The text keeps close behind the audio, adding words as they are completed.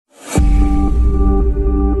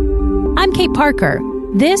Parker.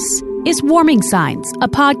 This is Warming Signs, a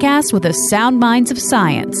podcast with the sound minds of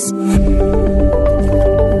science.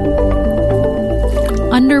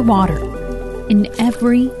 Underwater, in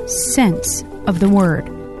every sense of the word.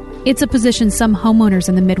 It's a position some homeowners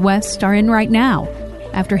in the Midwest are in right now,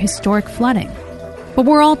 after historic flooding. But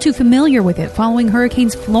we're all too familiar with it following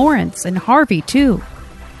Hurricanes Florence and Harvey, too.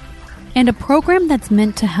 And a program that's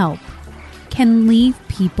meant to help can leave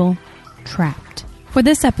people trapped. For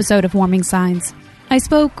this episode of Warming Signs, I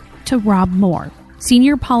spoke to Rob Moore,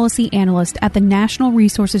 Senior Policy Analyst at the National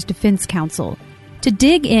Resources Defense Council, to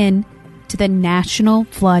dig in to the National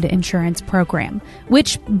Flood Insurance Program,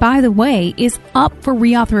 which, by the way, is up for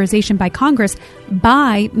reauthorization by Congress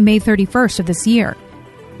by May 31st of this year.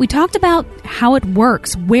 We talked about how it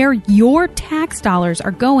works, where your tax dollars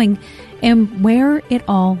are going, and where it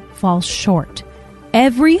all falls short.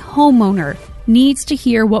 Every homeowner needs to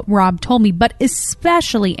hear what Rob told me, but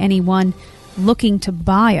especially anyone looking to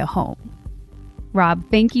buy a home. Rob,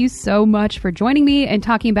 thank you so much for joining me and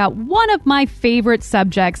talking about one of my favorite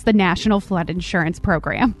subjects, the National Flood Insurance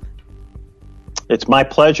Program. It's my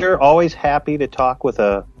pleasure. Always happy to talk with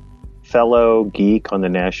a fellow geek on the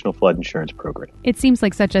National Flood Insurance Program. It seems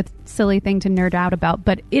like such a silly thing to nerd out about,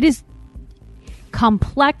 but it is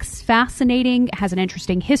complex, fascinating, has an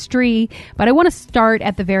interesting history. But I want to start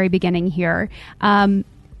at the very beginning here. A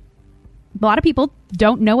lot of people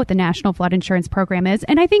don't know what the National Flood Insurance Program is,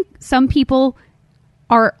 and I think some people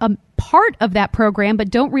are a part of that program but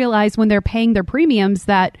don't realize when they're paying their premiums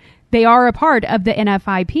that they are a part of the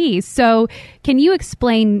NFIP. So can you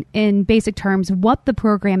explain in basic terms what the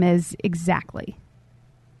program is exactly?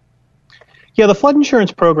 Yeah, the flood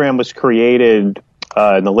insurance program was created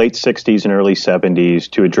in the late 60s and early 70s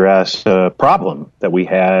to address a problem that we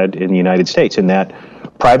had in the United States, in that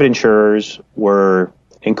private insurers were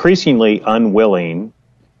increasingly unwilling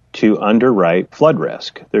to underwrite flood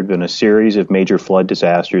risk. There had been a series of major flood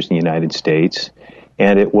disasters in the United States,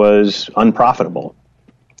 and it was unprofitable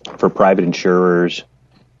for private insurers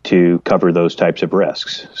to cover those types of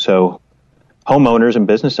risks. So homeowners and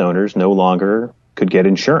business owners no longer could get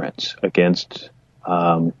insurance against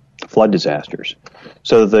flood disasters.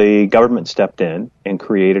 So the government stepped in and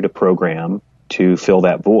created a program to fill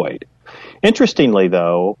that void. Interestingly,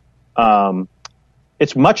 though,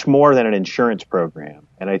 it's much more than an insurance program.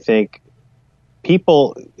 And I think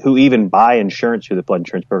people who even buy insurance through the flood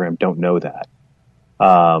insurance program don't know that.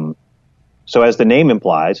 So as the name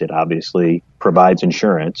implies, it obviously provides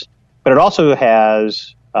insurance, but it also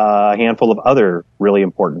has a handful of other really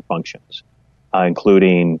important functions,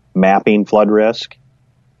 including mapping flood risk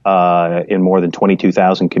in more than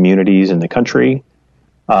 22,000 communities in the country.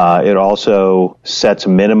 It also sets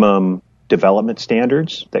minimum development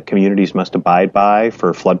standards that communities must abide by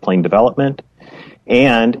for floodplain development.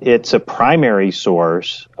 And it's a primary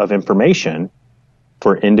source of information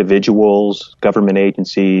for individuals, government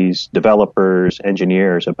agencies, developers,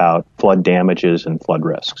 engineers about flood damages and flood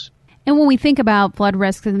risks. And when we think about flood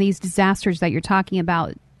risks and these disasters that you're talking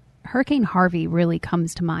about, Hurricane Harvey really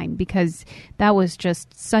comes to mind because that was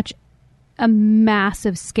just such a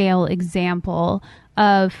massive scale example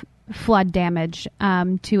of flood damage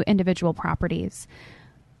to individual properties.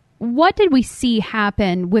 What did we see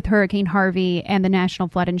happen with Hurricane Harvey and the National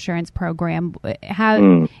Flood Insurance Program?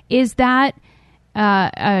 Is that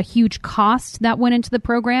a huge cost that went into the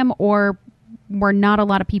program, or were not a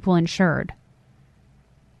lot of people insured?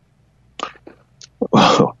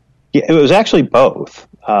 Yeah, it was actually both.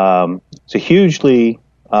 So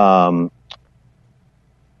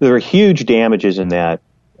there were huge damages in that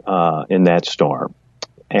storm,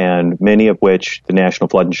 and many of which the National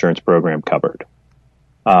Flood Insurance Program covered.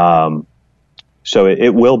 So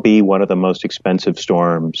it will be one of the most expensive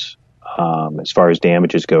storms as far as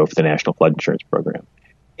damages go for the National Flood Insurance Program.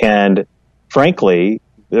 And frankly,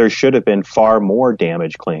 there should have been far more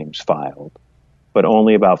damage claims filed, but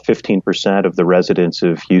only about 15% of the residents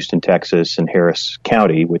of Houston, Texas, and Harris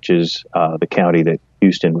County, which is the county that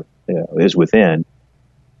Houston is within,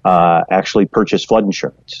 actually purchased flood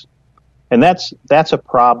insurance. And that's a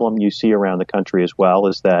problem you see around the country as well,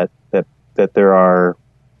 is that there are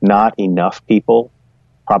not enough people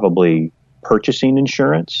probably purchasing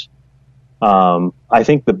insurance. I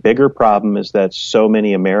think the bigger problem is that so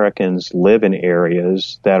many Americans live in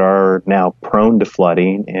areas that are now prone to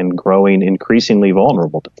flooding and growing increasingly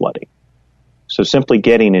vulnerable to flooding. So simply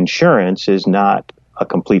getting insurance is not a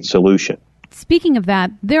complete solution. Speaking of that,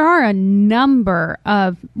 there are a number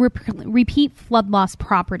of repeat flood loss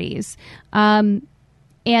properties. And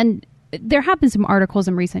there have been some articles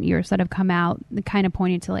in recent years that have come out that kind of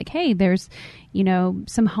pointing to like, hey, there's,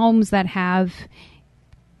 some homes that have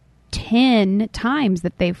 10 times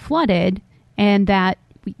that they've flooded and that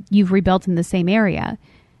you've rebuilt in the same area.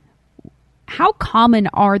 How common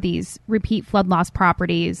are these repeat flood loss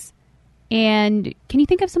properties? And can you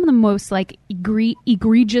think of some of the most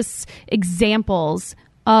egregious examples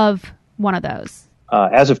of one of those?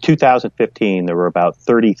 As of 2015, there were about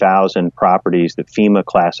 30,000 properties that FEMA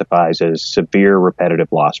classifies as severe repetitive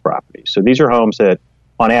loss properties. So these are homes that,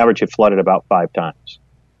 on average, have flooded about 5 times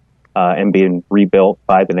and being rebuilt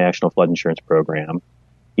by the National Flood Insurance Program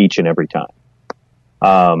each and every time.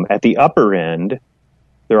 At the upper end,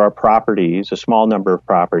 there are properties, a small number of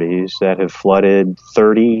properties, that have flooded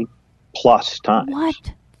 30 plus times.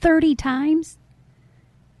 What? 30 times?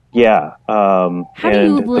 Yeah. How do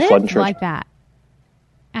you live like that?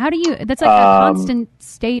 How do you? That's like a constant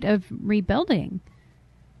state of rebuilding.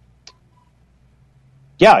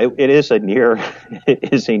 Yeah, it is a near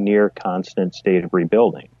constant state of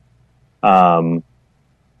rebuilding.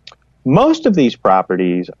 Most of these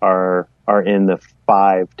properties are in the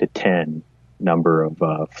 5 to 10 number of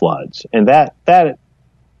floods, and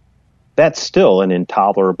that's still an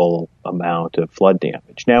intolerable amount of flood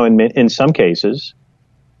damage. Now, in some cases,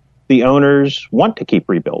 the owners want to keep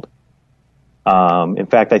rebuilding. In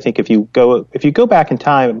fact, I think if you go back in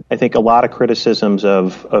time, I think a lot of criticisms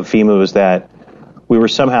of FEMA was that we were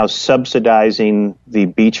somehow subsidizing the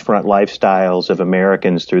beachfront lifestyles of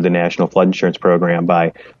Americans through the National Flood Insurance Program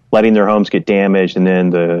by letting their homes get damaged, and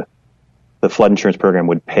then the flood insurance program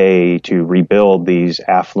would pay to rebuild these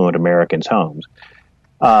affluent Americans' homes.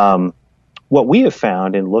 What we have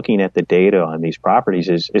found in looking at the data on these properties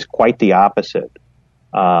is quite the opposite.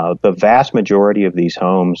 The vast majority of these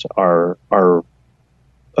homes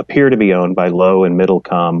appear to be owned by low and middle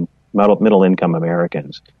income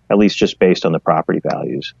Americans, at least just based on the property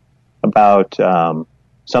values. About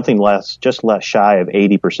just less shy of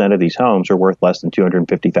 80% of these homes are worth less than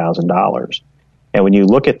 $250,000. And when you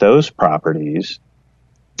look at those properties,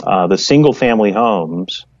 the single family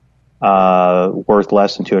homes worth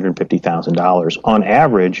less than $250,000 on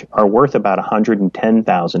average are worth about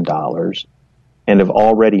 $110,000 and have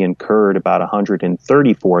already incurred about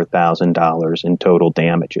 $134,000 in total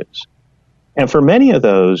damages. And for many of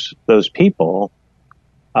those people,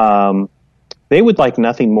 they would like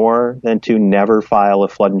nothing more than to never file a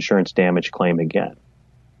flood insurance damage claim again.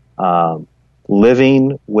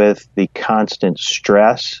 Living with the constant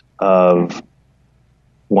stress of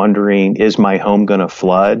wondering, is my home going to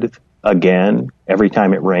flood again every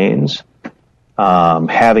time it rains?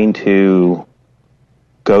 Having to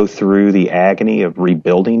go through the agony of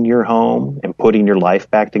rebuilding your home and putting your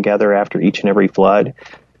life back together after each and every flood,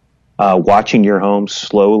 watching your home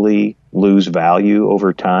slowly lose value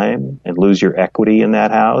over time and lose your equity in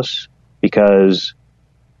that house because,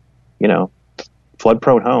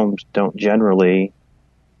 flood-prone homes don't generally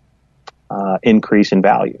increase in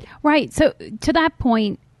value. Right. So to that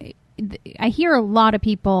point, I hear a lot of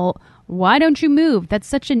people, why don't you move? That's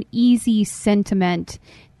such an easy sentiment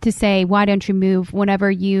to say, why don't you move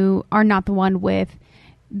whenever you are not the one with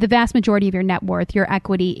the vast majority of your net worth, your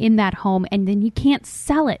equity in that home, and then you can't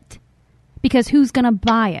sell it because who's going to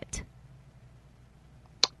buy it?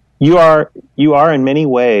 You are in many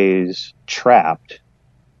ways trapped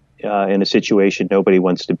in a situation nobody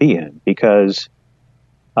wants to be in because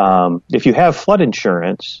if you have flood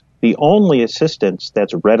insurance, the only assistance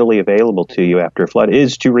that's readily available to you after a flood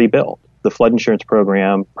is to rebuild. The flood insurance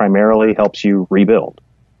program primarily helps you rebuild.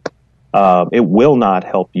 It will not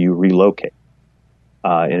help you relocate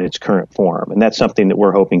in its current form. And that's something that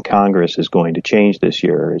we're hoping Congress is going to change this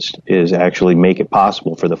year, is actually make it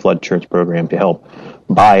possible for the flood insurance program to help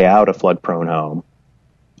buy out a flood-prone home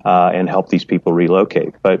and help these people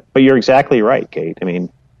relocate. But you're exactly right, Kate. I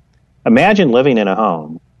mean, imagine living in a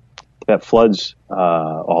home that floods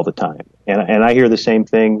all the time. And I hear the same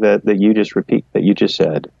thing that you just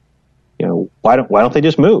said. Why don't they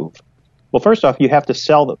just move? Well, first off, you have to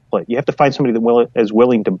sell the place. You have to find somebody that is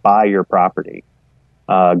willing to buy your property,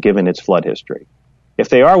 given its flood history. If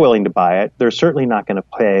they are willing to buy it, they're certainly not going to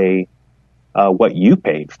pay what you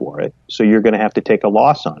paid for it. So you're going to have to take a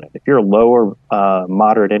loss on it. If you're a lower,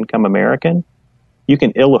 moderate income American, you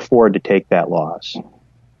can ill afford to take that loss.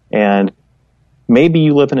 And maybe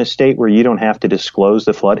you live in a state where you don't have to disclose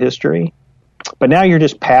the flood history, but now you're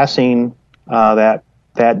just passing that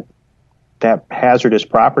hazardous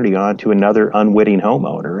property on to another unwitting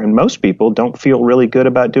homeowner. And most people don't feel really good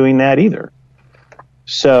about doing that either.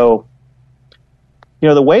 So,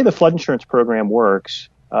 the way the flood insurance program works,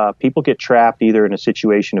 people get trapped either in a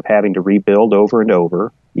situation of having to rebuild over and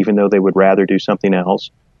over, even though they would rather do something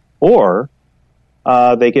else, or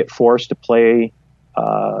they get forced to pay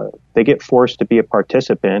they get forced to be a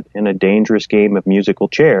participant in a dangerous game of musical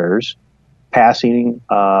chairs, passing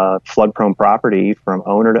flood-prone property from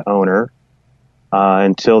owner to owner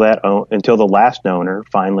until the last owner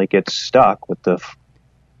finally gets stuck with the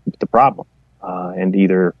problem and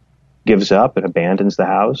either gives up and abandons the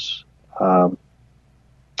house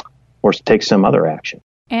or takes some other action.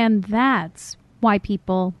 And that's why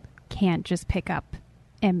people can't just pick up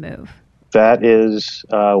and move. That is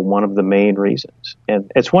one of the main reasons.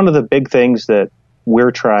 And it's one of the big things that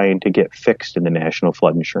we're trying to get fixed in the National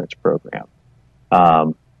Flood Insurance Program.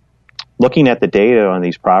 Looking at the data on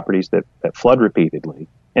these properties that flood repeatedly,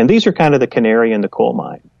 and these are kind of the canary in the coal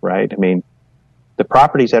mine, right? I mean, the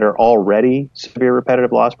properties that are already severe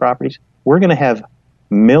repetitive loss properties, we're going to have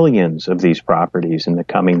millions of these properties in the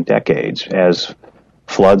coming decades as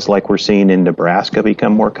floods like we're seeing in Nebraska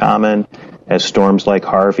become more common, as storms like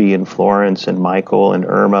Harvey and Florence and Michael and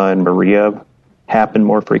Irma and Maria happen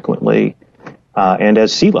more frequently, and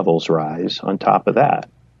as sea levels rise on top of that.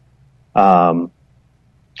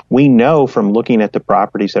 We know from looking at the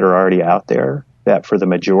properties that are already out there that for the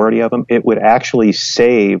majority of them, it would actually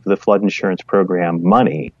save the flood insurance program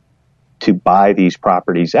money to buy these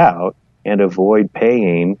properties out and avoid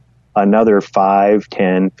paying another 5,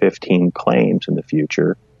 10, 15 claims in the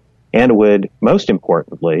future, and would, most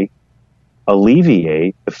importantly,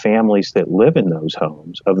 alleviate the families that live in those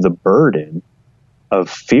homes of the burden of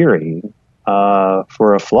fearing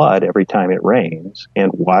for a flood every time it rains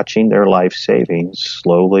and watching their life savings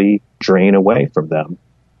slowly drain away from them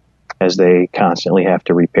as they constantly have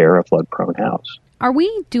to repair a flood-prone house. Are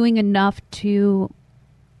we doing enough to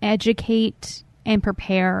educate and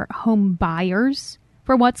prepare home buyers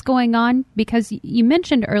for what's going on? Because you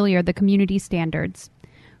mentioned earlier the community standards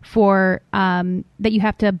for that you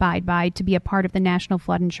have to abide by to be a part of the National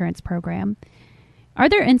Flood Insurance Program. Are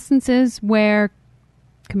there instances where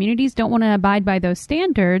communities don't want to abide by those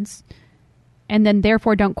standards and then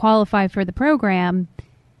therefore don't qualify for the program?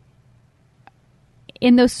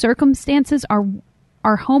 In those circumstances, are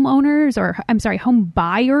homeowners home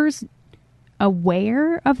buyers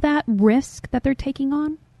aware of that risk that they're taking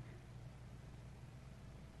on?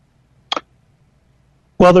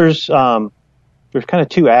 Well, there's kind of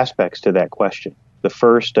two aspects to that question. The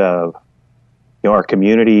first of, are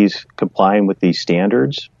communities complying with these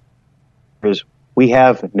standards? Is we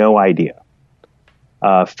have no idea.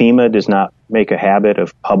 FEMA does not make a habit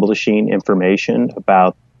of publishing information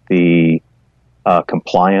about the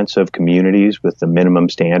compliance of communities with the minimum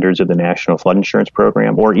standards of the National Flood Insurance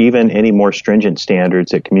Program, or even any more stringent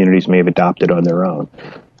standards that communities may have adopted on their own.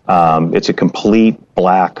 It's a complete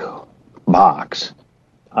black box.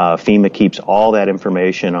 FEMA keeps all that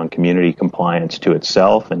information on community compliance to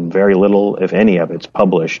itself, and very little, if any, of it's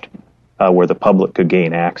published where the public could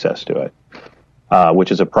gain access to it,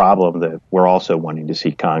 which is a problem that we're also wanting to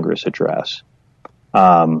see Congress address.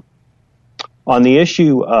 On the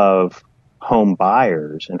issue of home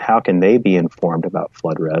buyers and how can they be informed about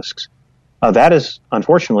flood risks, that is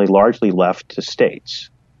unfortunately largely left to states.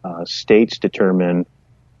 States determine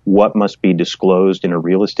what must be disclosed in a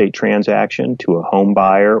real estate transaction to a home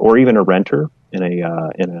buyer or even a renter in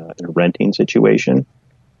a renting situation.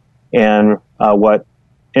 And what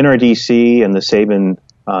NRDC and the Sabin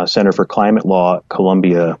Center for Climate Law at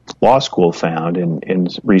Columbia Law School found in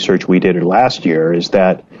research we did last year is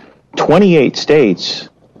that 28 states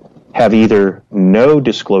have either no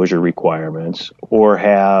disclosure requirements or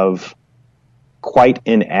have quite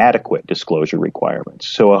inadequate disclosure requirements.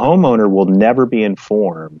 So a homeowner will never be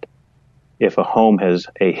informed if a home has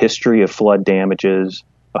a history of flood damages.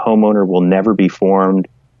 A homeowner will never be informed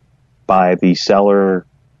by the seller.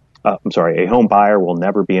 A home buyer will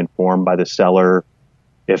never be informed by the seller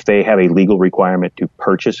if they have a legal requirement to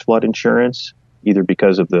purchase flood insurance, either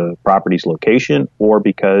because of the property's location or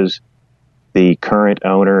because the current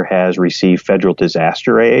owner has received federal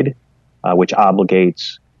disaster aid, which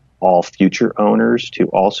obligates all future owners to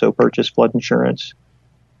also purchase flood insurance.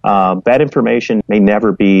 That information may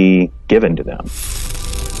never be given to them.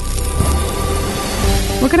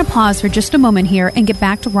 We're going to pause for just a moment here and get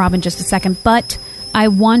back to Rob in just a second, but I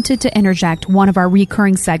wanted to interject one of our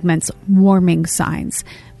recurring segments, warming signs,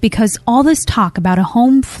 because all this talk about a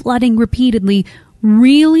home flooding repeatedly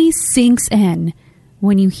really sinks in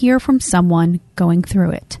when you hear from someone going through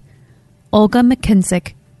it. Olga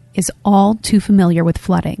McKinsick is all too familiar with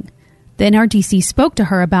flooding. The NRDC spoke to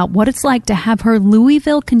her about what it's like to have her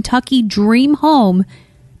Louisville, Kentucky dream home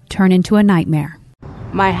turn into a nightmare.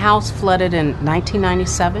 My house flooded in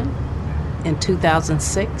 1997, in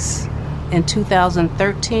 2006, in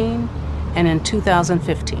 2013, and in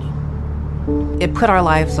 2015. it put our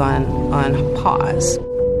lives on pause.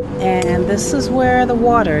 And this is where the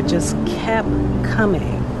water just kept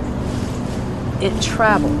coming. It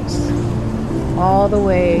travels all the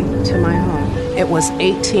way to my home. It was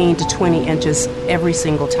 18 to 20 inches every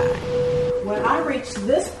single time. When I reached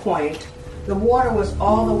this point, the water was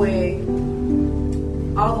all the way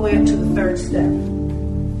up to the third step.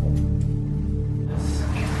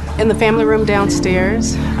 In the family room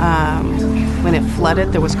downstairs, when it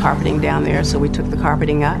flooded, there was carpeting down there, so we took the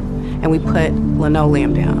carpeting up and we put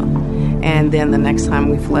linoleum down. And then the next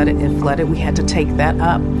time it flooded, we had to take that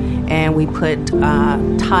up and we put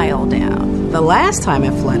tile down. The last time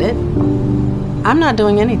it flooded, I'm not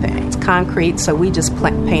doing anything. It's concrete, so we just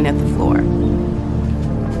painted the floor.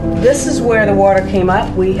 This is where the water came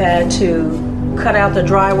up. We had to cut out the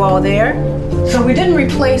drywall there. So we didn't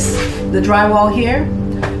replace the drywall here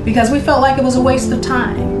because we felt like it was a waste of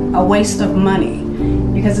time, a waste of money,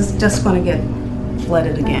 because it's just going to get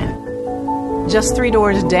flooded again. Just 3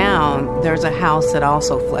 doors down, there's a house that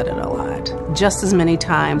also flooded a lot, just as many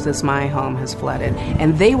times as my home has flooded.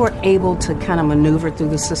 And they were able to kind of maneuver through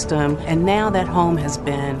the system, and now that home has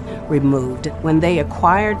been removed. When they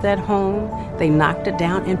acquired that home, they knocked it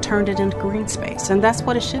down and turned it into green space, and that's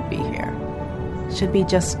what it should be here. It should be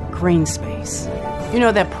just green space. You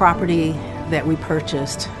know, that property that we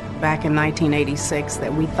purchased back in 1986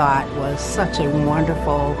 that we thought was such a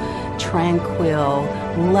wonderful, tranquil,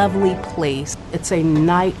 lovely place. It's a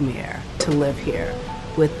nightmare to live here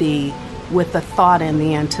with the thought and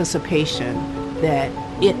the anticipation that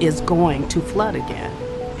it is going to flood again.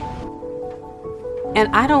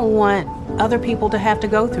 And I don't want other people to have to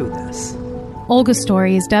go through this. Olga's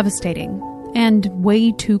story is devastating and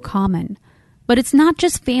way too common. But it's not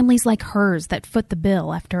just families like hers that foot the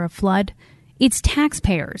bill after a flood. It's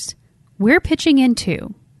taxpayers. We're pitching in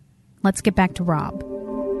too. Let's get back to Rob.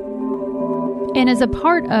 And as a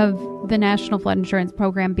part of the National Flood Insurance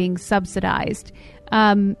Program being subsidized,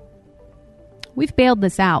 we've bailed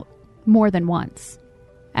this out more than once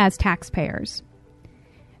as taxpayers.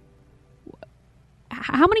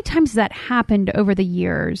 How many times has that happened over the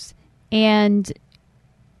years? And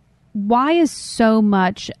why is so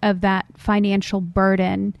much of that financial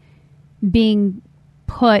burden being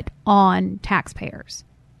put on taxpayers?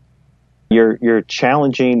 You're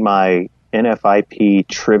challenging my NFIP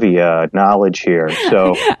trivia knowledge here.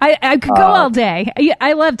 So I could go all day.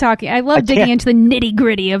 I love talking. I love digging into the nitty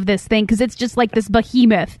gritty of this thing because it's just like this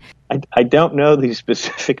behemoth. I don't know the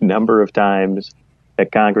specific number of times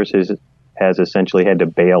that Congress has essentially had to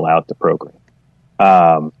bail out the program.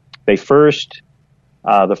 The first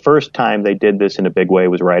time they did this in a big way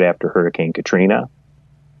was right after Hurricane Katrina.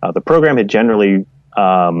 The program had generally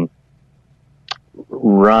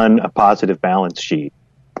run a positive balance sheet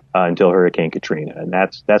until Hurricane Katrina, and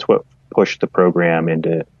that's what pushed the program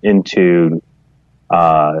into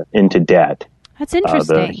debt. That's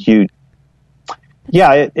interesting.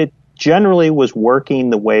 It generally was working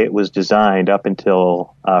the way it was designed up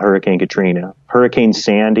until Hurricane Katrina. Hurricane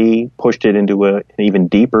Sandy pushed it into an even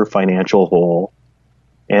deeper financial hole,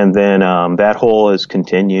 and then that hole has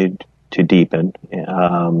continued to deepen.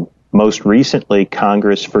 Most recently,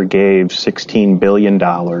 Congress forgave $16 billion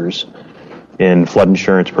in flood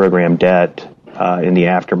insurance program debt in the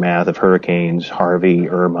aftermath of Hurricanes Harvey,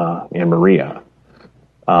 Irma, and Maria.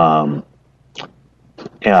 But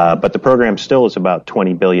the program still is about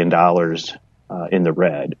 $20 billion in the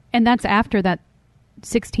red. And that's after that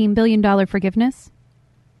 $16 billion forgiveness?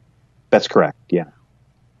 That's correct, yeah.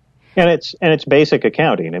 And it's basic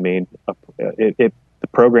accounting. I mean, the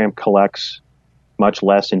program collects much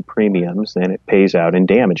less in premiums than it pays out in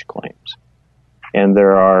damage claims. And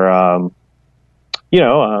there are,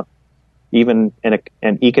 even an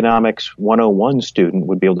economics 101 student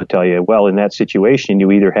would be able to tell you, well, in that situation,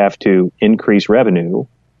 you either have to increase revenue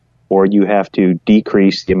or you have to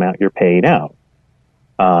decrease the amount you're paying out,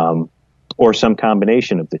 or some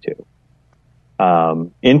combination of the two.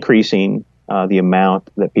 Increasing the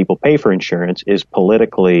amount that people pay for insurance is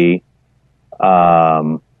politically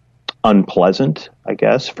unpleasant, I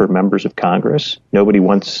guess, for members of Congress. Nobody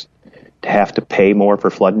wants to have to pay more for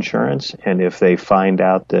flood insurance, and if they find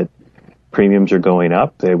out that premiums are going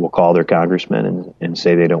up, they will call their congressman and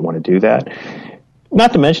say they don't want to do that.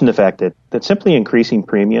 Not to mention the fact that simply increasing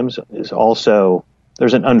premiums is also,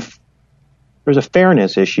 there's a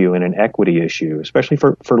fairness issue and an equity issue, especially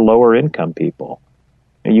for lower income people.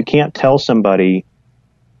 And you can't tell somebody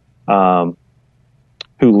who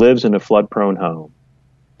lives in a flood-prone home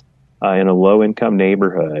in a low-income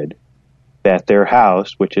neighborhood that their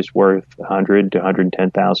house, which is worth $100,000 to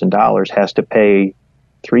 $110,000, has to pay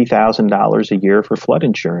 $3,000 a year for flood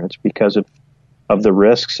insurance because of the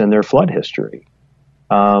risks in their flood history.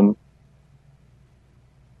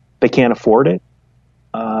 They can't afford it,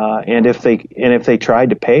 and if they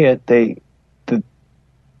tried to pay it, that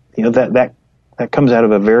comes out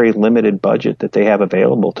of a very limited budget that they have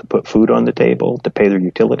available to put food on the table, to pay their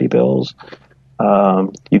utility bills.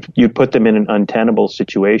 You'd put them in an untenable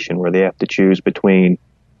situation where they have to choose between,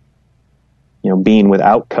 being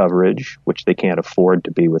without coverage, which they can't afford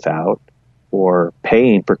to be without, or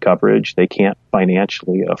paying for coverage they can't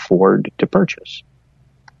financially afford to purchase.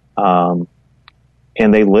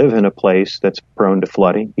 And they live in a place that's prone to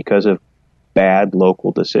flooding because of bad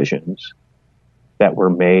local decisions that were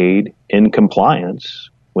made in compliance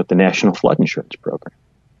with the National Flood Insurance Program.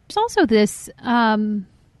 There's also this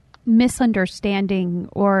misunderstanding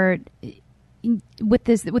or with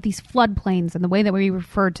these floodplains and the way that we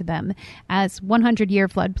refer to them as 100-year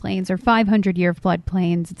floodplains or 500-year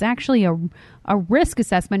floodplains. It's actually a risk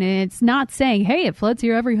assessment, and it's not saying, hey, it floods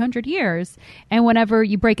here every 100 years. And whenever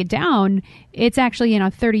you break it down, it's actually in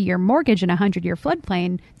a 30-year mortgage in a 100-year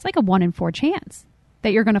floodplain. It's like a 1 in 4 chance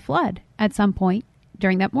that you're going to flood at some point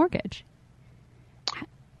during that mortgage.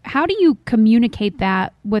 How do you communicate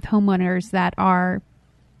that with homeowners that are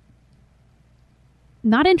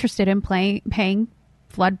not interested in paying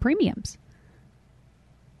flood premiums?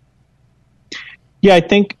 Yeah, I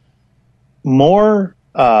think more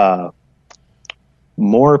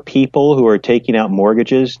people who are taking out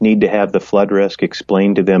mortgages need to have the flood risk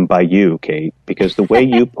explained to them by you, Kate, because the way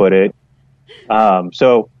you put it.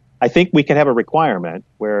 So I think we can have a requirement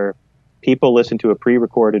where people listen to a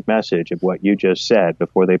pre-recorded message of what you just said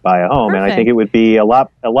before they buy a home. Perfect. And I think it would be a lot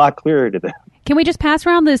clearer to them. Can we just pass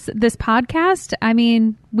around this podcast? I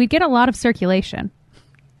mean, we'd get a lot of circulation.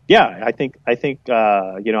 Yeah, I think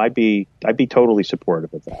I'd be totally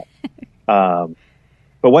supportive of that.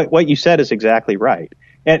 But what you said is exactly right.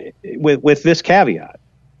 And with this caveat,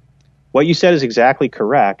 what you said is exactly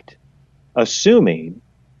correct, assuming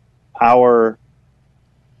our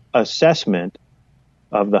assessment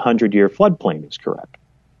of the 100-year floodplain is correct.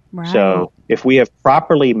 Right. So if we have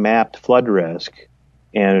properly mapped flood risk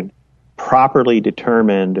and properly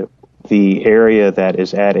determined the area that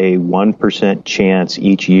is at a 1% chance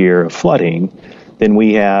each year of flooding, then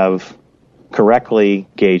we have correctly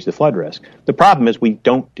gauged the flood risk. The problem is we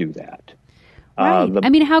don't do that.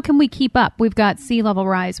 Right. How can we keep up? We've got sea level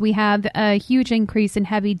rise. We have a huge increase in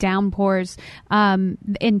heavy downpours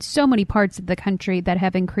in so many parts of the country that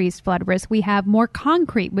have increased flood risk. We have more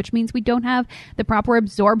concrete, which means we don't have the proper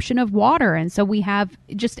absorption of water. And so we have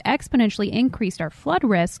just exponentially increased our flood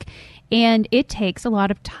risk. And it takes a lot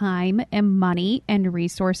of time and money and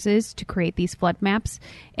resources to create these flood maps,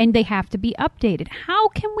 and they have to be updated. How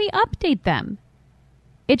can we update them?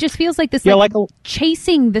 It just feels like this,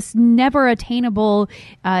 chasing this never attainable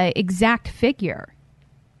exact figure.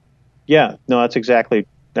 Yeah, no, that's exactly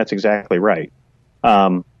right.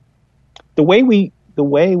 The way we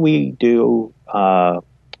do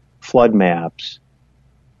flood maps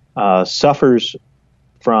suffers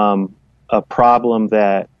from a problem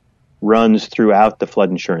that runs throughout the flood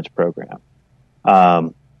insurance program.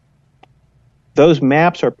 Those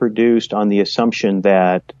maps are produced on the assumption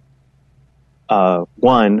that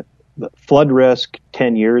one, the flood risk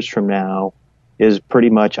 10 years from now is pretty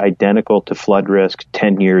much identical to flood risk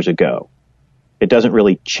 10 years ago. It doesn't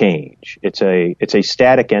really change. It's a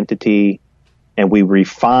static entity, and we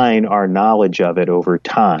refine our knowledge of it over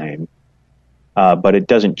time, but it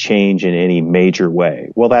doesn't change in any major way.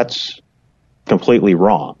 Well, that's completely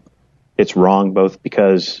wrong. It's wrong both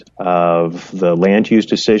because of the land use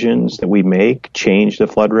decisions that we make change the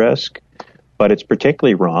flood risk, but it's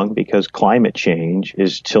particularly wrong because climate change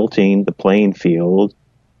is tilting the playing field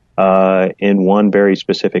in one very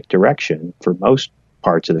specific direction for most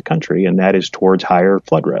parts of the country, and that is towards higher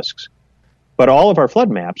flood risks. But all of our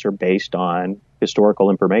flood maps are based on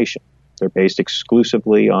historical information. They're based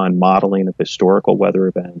exclusively on modeling of historical weather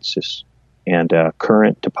events and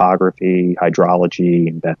current topography, hydrology,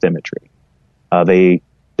 and bathymetry. They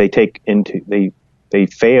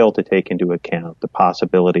fail to take into account the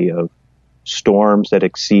possibility of storms that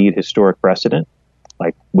exceed historic precedent,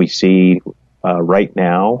 like we see right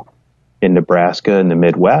now in Nebraska and the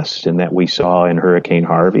Midwest, and that we saw in Hurricane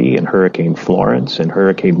Harvey and Hurricane Florence and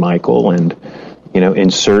Hurricane Michael, and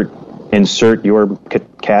insert your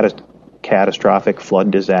catastrophic flood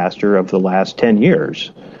disaster of the last 10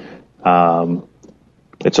 years.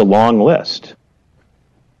 It's a long list.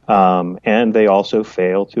 And they also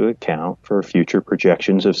fail to account for future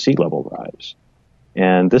projections of sea level rise.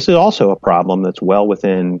 And this is also a problem that's well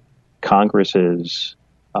within Congress's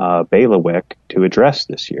bailiwick to address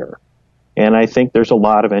this year. And I think there's a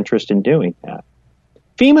lot of interest in doing that.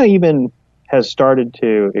 FEMA even has started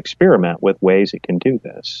to experiment with ways it can do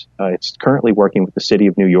this. It's currently working with the city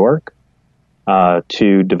of New York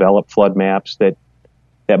to develop flood maps that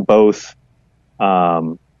both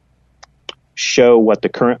show what the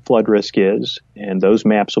current flood risk is, and those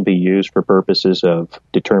maps will be used for purposes of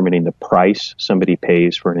determining the price somebody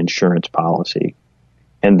pays for an insurance policy.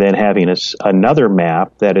 And then having another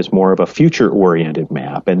map that is more of a future-oriented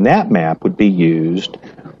map, and that map would be used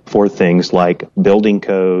for things like building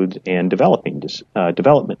codes and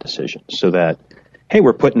development decisions, so that, hey,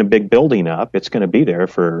 we're putting a big building up, it's going to be there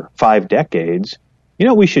for 5 decades. You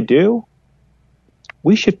know what we should do?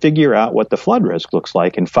 We should figure out what the flood risk looks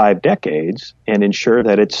like in 5 decades and ensure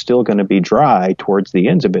that it's still going to be dry towards the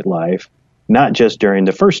end of its life, not just during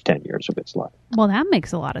the first 10 years of its life. Well, that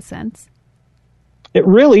makes a lot of sense. It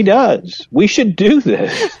really does. We should do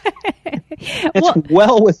this. It's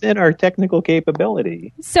well within our technical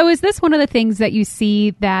capability. So is this one of the things that you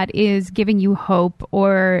see that is giving you hope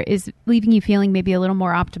or is leaving you feeling maybe a little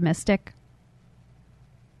more optimistic?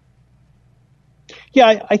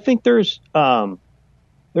 Yeah, I think there is a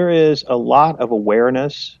lot of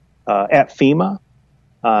awareness at FEMA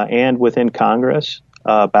and within Congress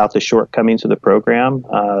about the shortcomings of the program,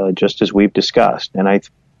 just as we've discussed. And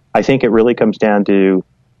I think it really comes down to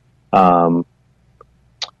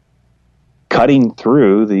cutting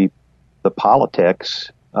through the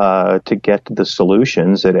politics to get to the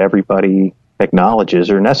solutions that everybody acknowledges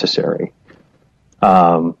are necessary.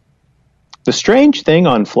 The strange thing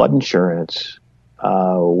on flood insurance,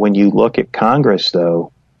 when you look at Congress,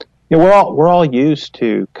 though, you know, we're all used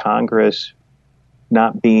to Congress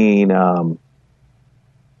not being the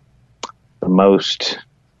most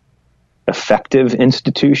effective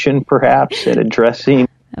institution, perhaps, at addressing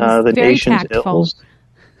the nation's ills.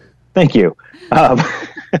 Thank you. And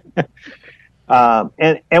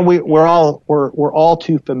we're all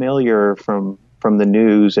too familiar from the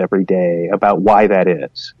news every day about why that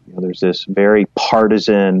is. You know, there's this very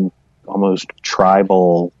partisan, almost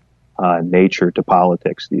tribal nature to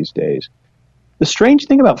politics these days. The strange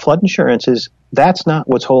thing about flood insurance is that's not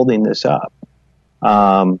what's holding this up.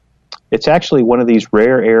 It's actually one of these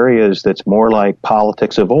rare areas that's more like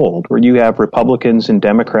politics of old, where you have Republicans and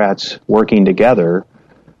Democrats working together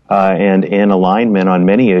and in alignment on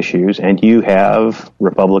many issues, and you have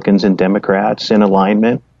Republicans and Democrats in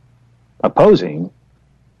alignment opposing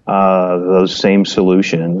those same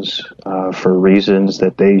solutions for reasons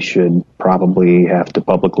that they should probably have to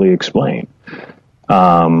publicly explain.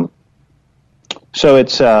 So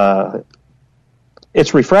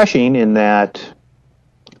it's refreshing in that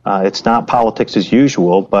it's not politics as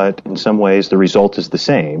usual, but in some ways the result is the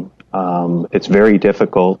same. It's very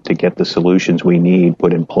difficult to get the solutions we need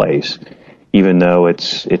put in place, even though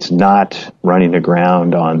it's not running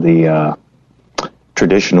aground on the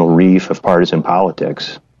traditional reef of partisan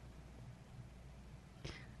politics.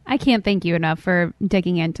 I can't thank you enough for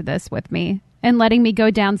digging into this with me and letting me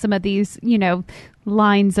go down some of these,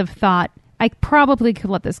 lines of thought. I probably could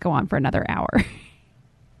let this go on for another hour.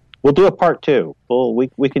 We'll do a part 2.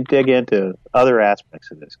 We can dig into other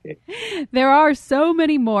aspects of this case. There are so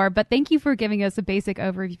many more, but thank you for giving us a basic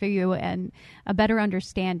overview and a better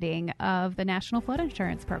understanding of the National Flood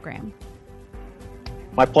Insurance Program.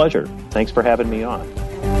 My pleasure. Thanks for having me on.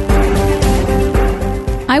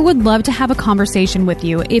 I would love to have a conversation with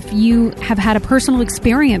you if you have had a personal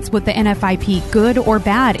experience with the NFIP, good or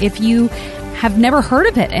bad, if you have never heard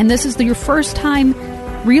of it and this is your first time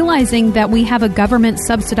realizing that we have a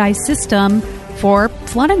government-subsidized system for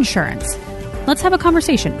flood insurance. Let's have a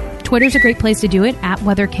conversation. Twitter's a great place to do it,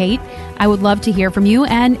 @WeatherKate. I would love to hear from you.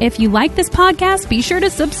 And if you like this podcast, be sure to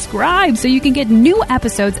subscribe so you can get new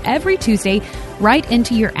episodes every Tuesday right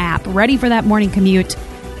into your app, ready for that morning commute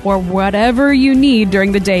or whatever you need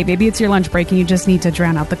during the day. Maybe it's your lunch break and you just need to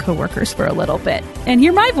drown out the coworkers for a little bit and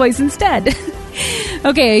hear my voice instead.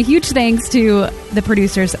 Okay, a huge thanks to the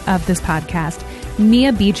producers of this podcast,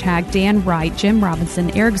 Mia Beachhag, Dan Wright, Jim Robinson,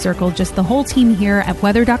 Eric Zirkle, just the whole team here at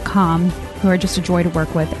weather.com, who are just a joy to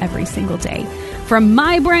work with every single day. From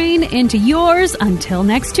my brain into yours, until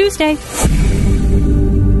next Tuesday.